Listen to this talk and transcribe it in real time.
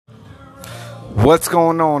What's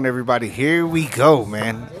going on, everybody? Here we go,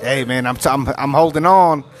 man. Hey, man, I'm holding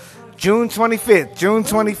on. June 25th. June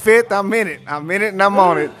 25th. I'm in it, and I'm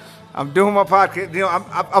on it. I'm doing my podcast. You know,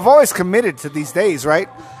 I've always committed to these days, right?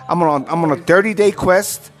 I'm on a 30-day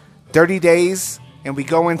quest, 30 days, and we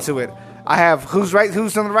go into it. I have who's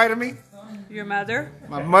on the right of me? Your mother.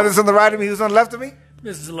 My mother's on the right of me. Who's on the left of me?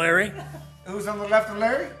 This is Larry. Who's on the left of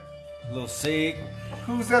Larry? Little Sig.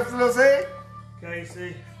 Who's left of Little Sig?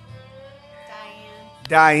 Casey.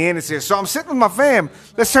 Diane is here. So I'm sitting with my fam.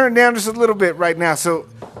 Let's turn it down just a little bit right now. So,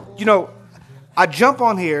 you know, I jump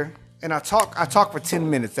on here and I talk for 10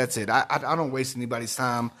 minutes. That's it. I don't waste anybody's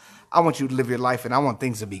time. I want you to live your life, and I want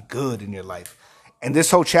things to be good in your life. And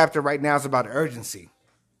this whole chapter right now is about urgency.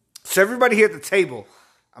 So everybody here at the table,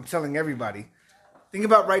 I'm telling everybody, think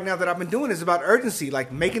about right now that I've been doing is about urgency,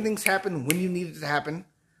 like making things happen when you need it to happen,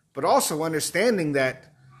 but also understanding that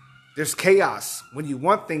there's chaos when you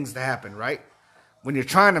want things to happen, right? When you're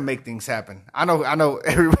trying to make things happen. I know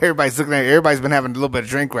everybody's looking at it. Everybody's been having a little bit of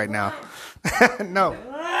drink right now. No.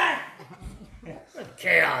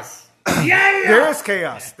 Chaos. There is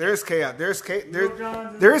chaos. There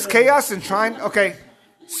is chaos in trying. Okay.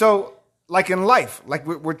 So, like in life, like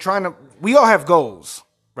we're trying to, we all have goals,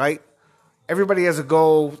 right? Everybody has a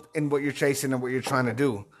goal in what you're chasing and what you're trying to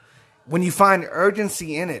do. When you find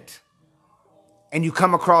urgency in it and you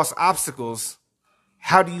come across obstacles,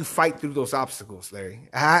 how do you fight through those obstacles, Larry?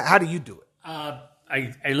 How do you do it?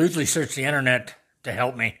 I loosely search the internet to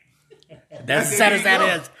help me. That's as sad as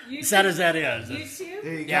that is. Sad as that is.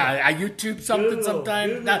 YouTube? Yeah, I YouTube something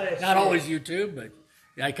sometimes. Not always YouTube, but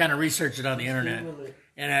I kind of research it on the internet.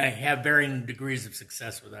 And I have varying degrees of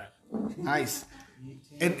success with that. Nice.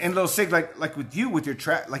 And Little Sig, like with you, with your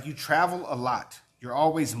you travel a lot. You're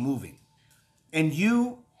always moving. And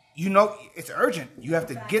you know it's urgent. You have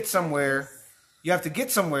to get somewhere. You have to get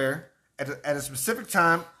somewhere at a specific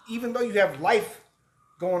time, even though you have life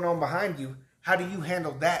going on behind you. How do you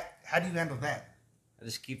handle that? I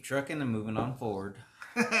just keep trucking and moving on forward.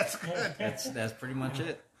 That's good. That's pretty much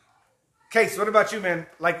it. Case, what about you, man?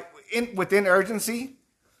 Like within urgency,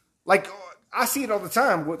 like I see it all the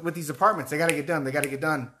time with these apartments. They got to get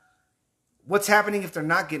done. What's happening if they're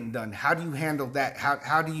not getting done? How do you handle that?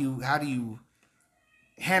 How do you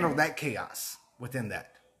handle that chaos within that?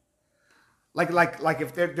 Like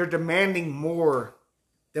if they're demanding more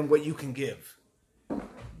than what you can give.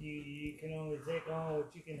 You can only take on what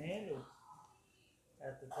you can handle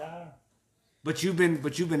at the time. But you've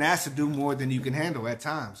been asked to do more than you can handle at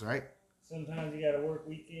times, right? Sometimes you got to work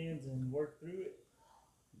weekends and work through it.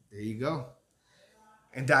 There you go.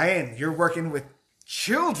 And Diane, you're working with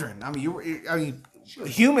children. I mean,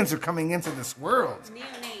 humans are coming into this world.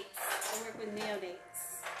 Neonates. I work with neonates.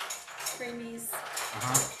 Preemies.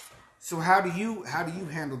 Uh-huh. So how do you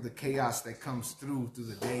handle the chaos that comes through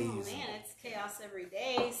the days? Oh man, it's chaos every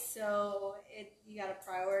day. So you got to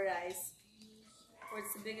prioritize.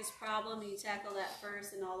 What's the biggest problem? You tackle that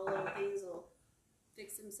first, and all the little things will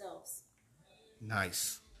fix themselves.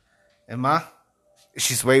 Nice. And Ma,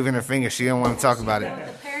 she's waving her finger. She don't want to talk about it.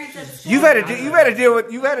 The parents at school. You had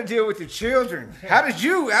to deal with your children. How did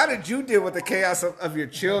you deal with the chaos of your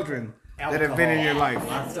children that have been in your life?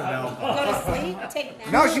 Lots of alcohol. Go to sleep. Take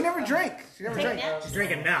naps. No, she never drank. Take naps. She's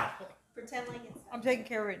drinking now. Pretend like it's. I'm taking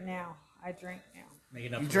care of it now. I drink now.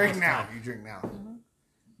 Making up You for drink lost now. time. You drink now. Mm-hmm.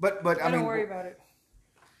 But I mean, Don't worry about it.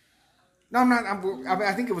 No, I'm not.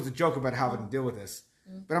 I think it was a joke about how to deal with this.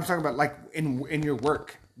 But I'm talking about like in your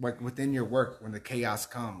work, like within your work, when the chaos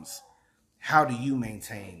comes, how do you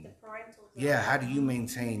maintain? Yeah, how do you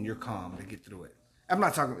maintain your calm to get through it? I'm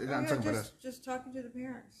not talking. I'm talking about us. Just talking to the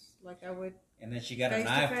parents, like I would. And then she got a Face to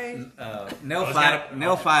knife, face.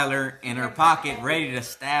 nail filer in her pocket, ready to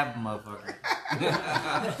stab motherfucker.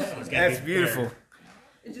 That's beautiful.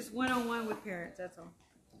 It's just one-on-one with parents. That's all.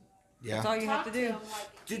 That's Yeah. all you have to do.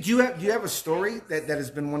 Do you have a story that has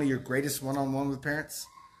been one of your greatest one-on-one with parents,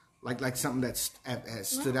 like something that has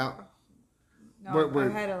stood out? No, Where-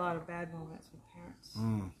 I've had a lot of bad moments with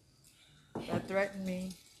parents that threaten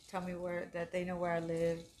me, tell me that they know where I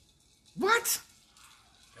live. What?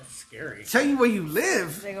 That's scary. Tell you where you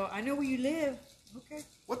live? They go, I know where you live. Okay.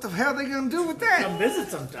 What the hell are they gonna do with Come that? visit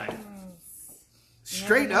sometime.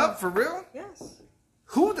 Straight up, for real? Yes.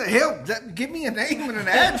 Who the hell? Give me a name and an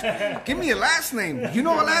address. Give me a last name. You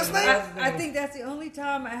know a last name? I think that's the only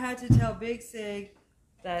time I had to tell Big Sig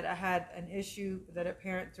that I had an issue that a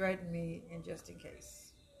parent threatened me, and just in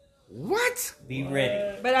case. What? Be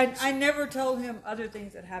ready. But I never told him other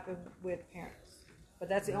things that happened with parents. But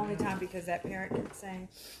that's the only time, because that parent kept saying,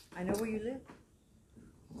 I know where you live.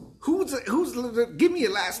 Give me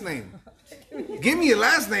your last name. Give me your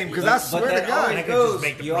last name, because I swear to God. Always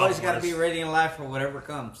goes, you always got to be ready in life for whatever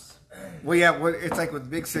comes. Well, yeah, it's like with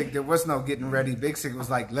Big Sig, there was no getting ready. Big Sig was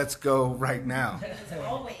like, let's go right now.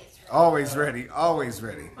 Always ready. Always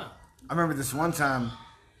ready. I remember this one time.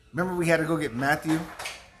 Remember we had to go get Matthew?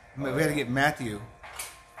 We had to get Matthew.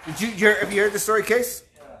 Have you heard the story, Case?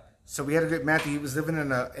 So we had to get Matthew. He was living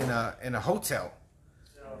in a hotel.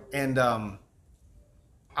 And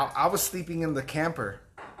I was sleeping in the camper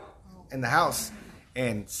in the house.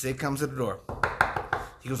 And Sig comes to the door.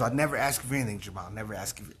 He goes, I'll never ask you for anything, Jamal. I'll never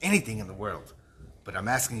ask you for anything in the world. But I'm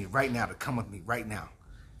asking you right now to come with me right now.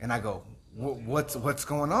 And I go, what's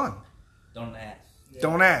going on? Don't ask.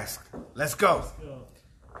 Don't ask. Let's go.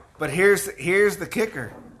 But here's the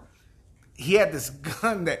kicker. He had this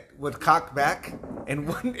gun that would cock back and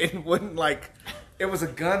wouldn't like, it was a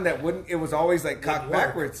gun that wouldn't, it was always like cocked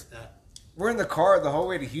backwards. We're in the car the whole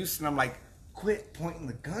way to Houston. I'm like, quit pointing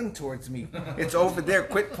the gun towards me. It's over there.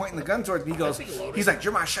 Quit pointing the gun towards me. He's like,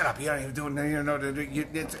 Jeremiah, shut up. You don't even do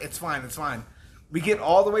it. It's fine. It's fine. We get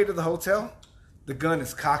all the way to the hotel. The gun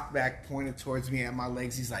is cocked back, pointed towards me at my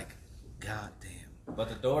legs. He's like, God damn. But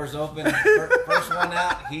the door's open. First one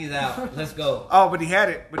out, he's out. Let's go. Oh, but he had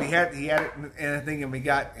it. But he had it and a thing, and we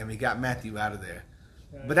got Matthew out of there.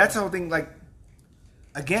 But that's the whole thing. Like,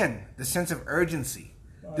 again, the sense of urgency.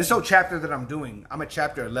 This whole chapter that I'm doing, I'm at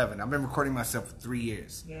chapter 11. I've been recording myself for 3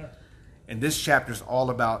 years. Yeah. And this chapter is all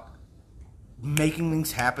about making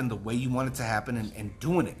things happen the way you want it to happen and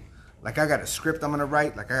doing it. Like, I got a script I'm going to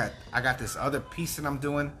write. Like, I got this other piece that I'm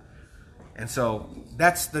doing. And so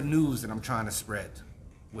that's the news that I'm trying to spread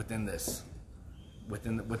within this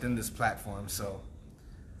platform. So,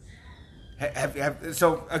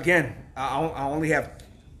 so again, I only have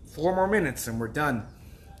 4 more minutes and we're done.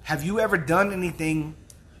 Have you ever done anything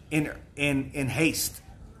in haste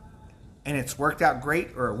and it's worked out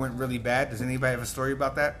great or it went really bad? Does anybody have a story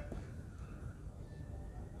about that?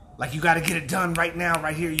 Like, you got to get it done right now,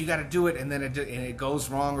 right here. You got to do it, and then it goes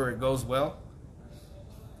wrong or it goes well.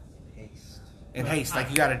 In haste, like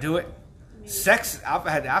you got to do it. Sex, I've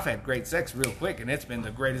had great sex real quick, and it's been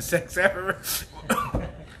the greatest sex ever.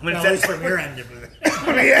 When at least from your end of it.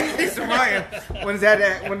 When it's had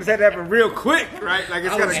to happen real quick, right? Like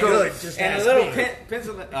it's gotta go. And a little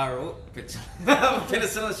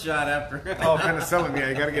penicillin shot after. Oh, penicillin! Yeah,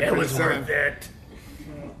 you gotta get penicillin. It.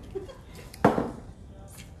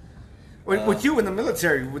 With you in the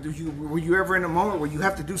military, were you ever in a moment where you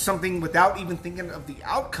have to do something without even thinking of the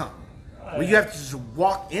outcome? Where you have to just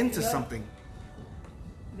walk into something?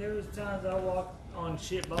 There was times I walked on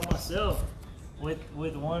shit by myself with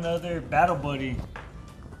one other battle buddy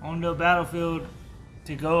on the battlefield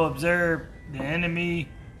to go observe the enemy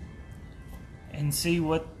and see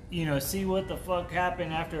what the fuck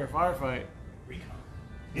happened after a firefight. Recon.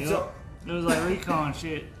 It was like recon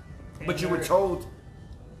shit. But you were told.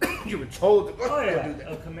 You were told. Oh yeah,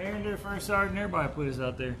 a commander, first sergeant, everybody put us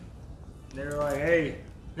out there. They were like, "Hey,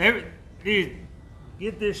 dude,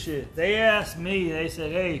 get this shit." They asked me. They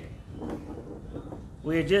said, "Hey,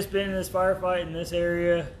 we had just been in this firefight in this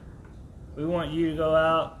area. We want you to go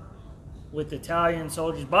out with Italian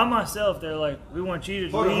soldiers." By myself, they're like, "We want you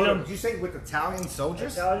to lead them." Did you say with Italian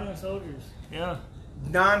soldiers? Italian soldiers, yeah.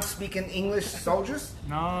 Non-speaking English soldiers?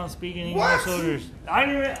 Non-speaking English soldiers. I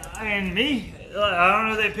don't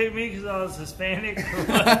know if they picked me because I was Hispanic.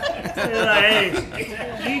 They're like, "Hey,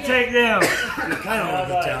 you take them." You're kind of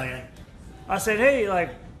like Italian. I said, "Hey, like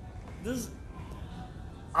this."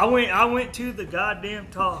 I went to the goddamn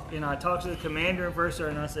talk and I talked to the commander and first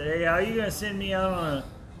sergeant and I said, "Hey, how are you gonna send me out on a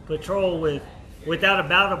patrol without a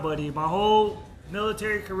battle buddy? My whole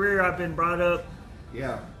military career, I've been brought up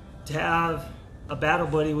to have a battle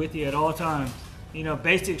buddy with you at all times. You know,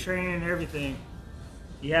 basic training and everything.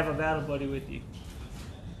 You have a battle buddy with you."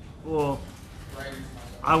 Well,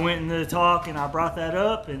 I went into the talk and I brought that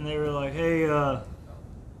up and they were like, "Hey,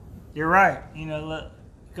 you're right. You know,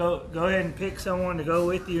 go ahead and pick someone to go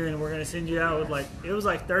with you and we're gonna send you out with it was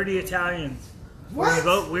like 30 Italians.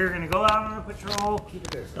 What? We were gonna go out on a patrol,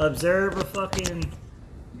 observe a fucking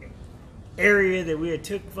area that we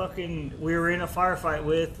were in a firefight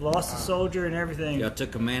with, lost a soldier and everything. Y'all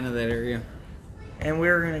took command of that area. And we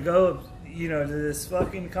were gonna go, to this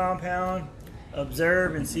fucking compound,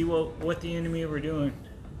 observe and see what the enemy were doing.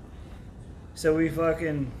 So we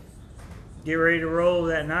fucking get ready to roll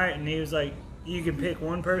that night, and he was like, "You can pick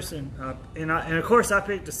one person." And of course I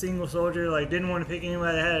picked a single soldier. Like, didn't want to pick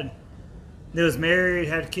anybody that was married,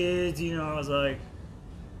 had kids. I was like,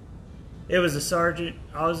 it was a sergeant.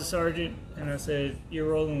 I was a sergeant, and I said, "You're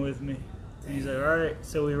rolling with me." And he's like, "All right."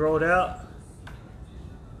 So we rolled out.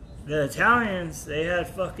 the Italians, they had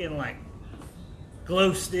fucking like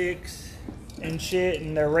glow sticks and shit,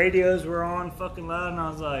 and their radios were on fucking loud, and I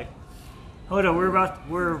was like, hold on,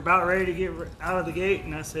 we're about ready to get out of the gate,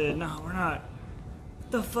 and I said, no, we're not.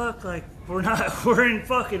 What the fuck? Like, we're not. We're in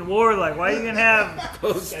fucking war. Like, why are you gonna have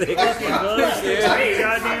Glow sticks. fucking glow sticks on your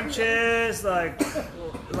goddamn chest? Like,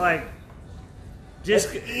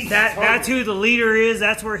 just that's who the leader is.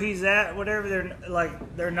 That's where he's at. Whatever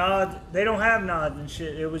their nods. They don't have nods and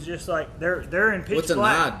shit. It was just like they're in pitch What's a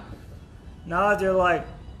black. nod? Nods are like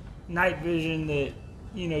night vision that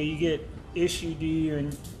you get issued to you,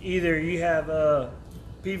 and either you have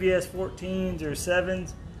PVS 14s or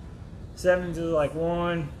 7s. 7s is like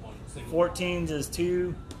 1, 14s is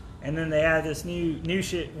 2, and then they had this new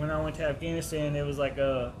shit when I went to Afghanistan. It was like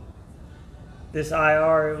this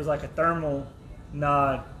IR. It was like a thermal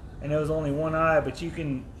nod, and it was only one eye, but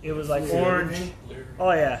it was like orange.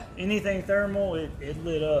 Oh yeah, anything thermal, it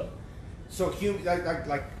lit up. So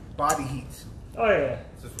like body heat. Oh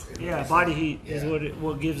yeah, body heat is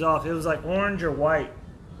what gives off. It was like orange or white,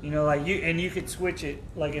 like you could switch it.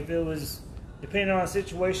 Like if it was depending on the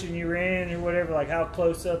situation you were in or whatever, like how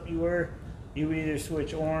close up you were, you would either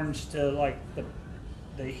switch orange to like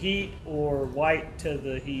the heat or white to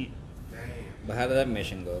the heat. But how did that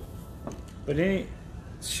mission go? But I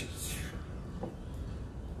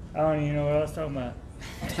don't even know what I was talking about.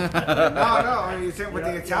 No. You said with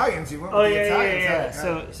the Italians. You went with the Italians.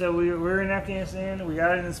 Yeah. So we were in Afghanistan. We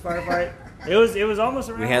got in this firefight. It was almost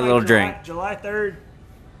around. We had a little drink. July 3rd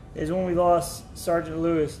is when we lost Sergeant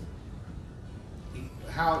Lewis.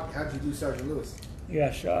 How'd you do Sergeant Lewis? He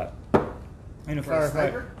got shot in a For a firefight.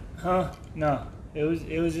 sniper? Huh? No. It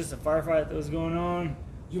was just a firefight that was going on.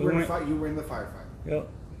 You were in the firefight. Yep.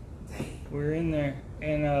 We were in there,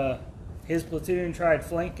 and his platoon tried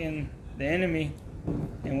flanking the enemy,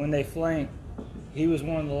 and when they flanked, he was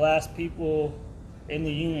one of the last people in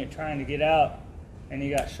the unit trying to get out, and he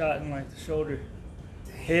got shot in like the shoulder.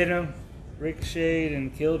 Hit him, ricocheted,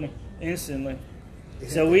 and killed him instantly.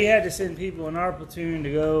 So we had to send people in our platoon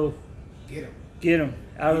to go get him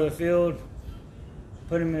out of the field,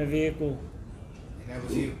 put him in a vehicle. And that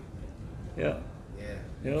was you. Yeah. Yeah.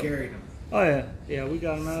 Yep. You carried him. Oh yeah, we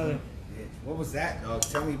got him out of there. Yeah. What was that, dog?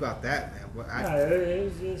 Tell me about that, man.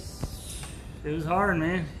 It was hard,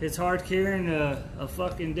 man. It's hard carrying a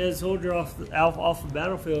fucking dead soldier off the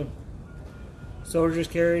battlefield. Soldiers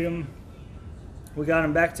carried him. We got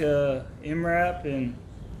him back to MRAP and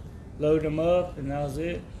loaded him up, and that was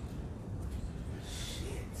it.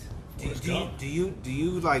 Shit. Do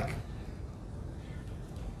you like?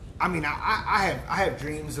 I mean, I have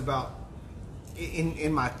dreams about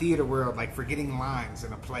in my theater world, like forgetting lines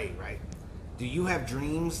in a play, right? Do you have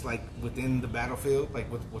dreams like within the battlefield,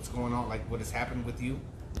 like with what's going on, like what has happened with you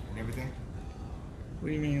and everything? What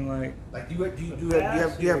do you mean, like? Like do you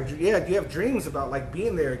have dreams about like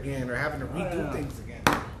being there again or having to redo things again?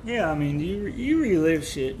 Yeah, I mean, you relive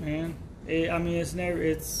shit, man.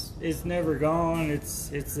 It's never gone. It's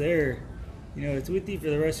there. It's with you for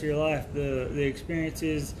the rest of your life. The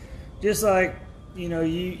experiences, just like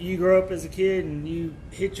you grow up as a kid and you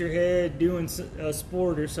hit your head doing a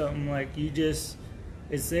sport or something, like it's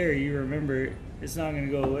there. You remember it. It's not gonna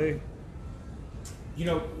go away.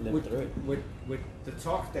 With the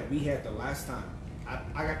talk that we had the last time,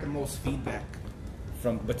 I got the most feedback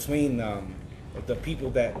from between the people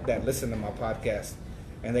that listen to my podcast,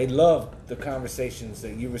 and they loved the conversations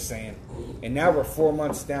that you were saying. And now we're 4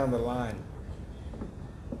 months down the line.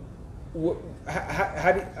 We're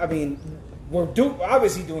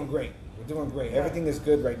obviously doing great. We're doing great. Everything is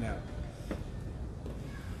good right now.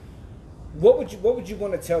 What would you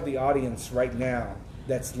want to tell the audience right now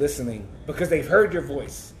that's listening, because they've heard your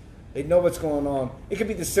voice, they know what's going on? It could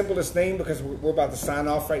be the simplest thing, because we're about to sign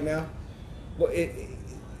off right now. Well,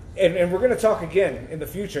 and we're going to talk again in the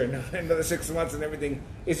future, in another 6 months and everything.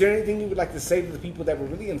 Is there anything you would like to say to the people that were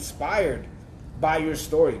really inspired by your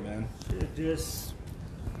story, man?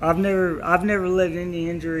 I've never let any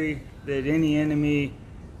injury that any enemy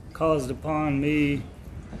caused upon me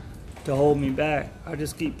to hold me back. I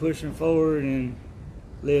just keep pushing forward and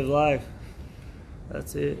live life.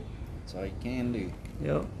 That's it. That's all you can do.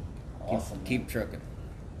 Yep. Awesome. Keep trucking.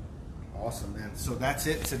 Awesome, man. So that's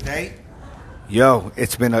it today. Yo,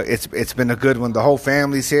 it's been a good one. The whole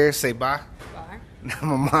family's here. Say bye. Bye.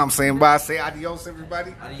 My mom saying bye. Say adios,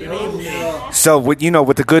 everybody. Adios. So with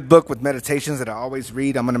the good book with meditations that I always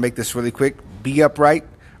read, I'm gonna make this really quick. Be upright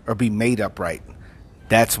or be made upright.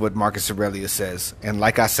 That's what Marcus Aurelius says. And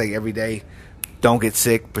like I say every day, don't get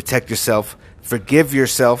sick. Protect yourself. Forgive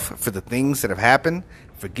yourself for the things that have happened.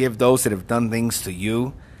 Forgive those that have done things to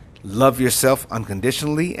you. Love yourself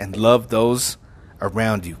unconditionally and love those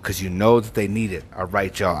around you because you know that they need it. All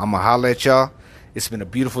right, y'all. I'm going to holler at y'all. It's been a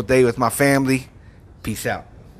beautiful day with my family. Peace out.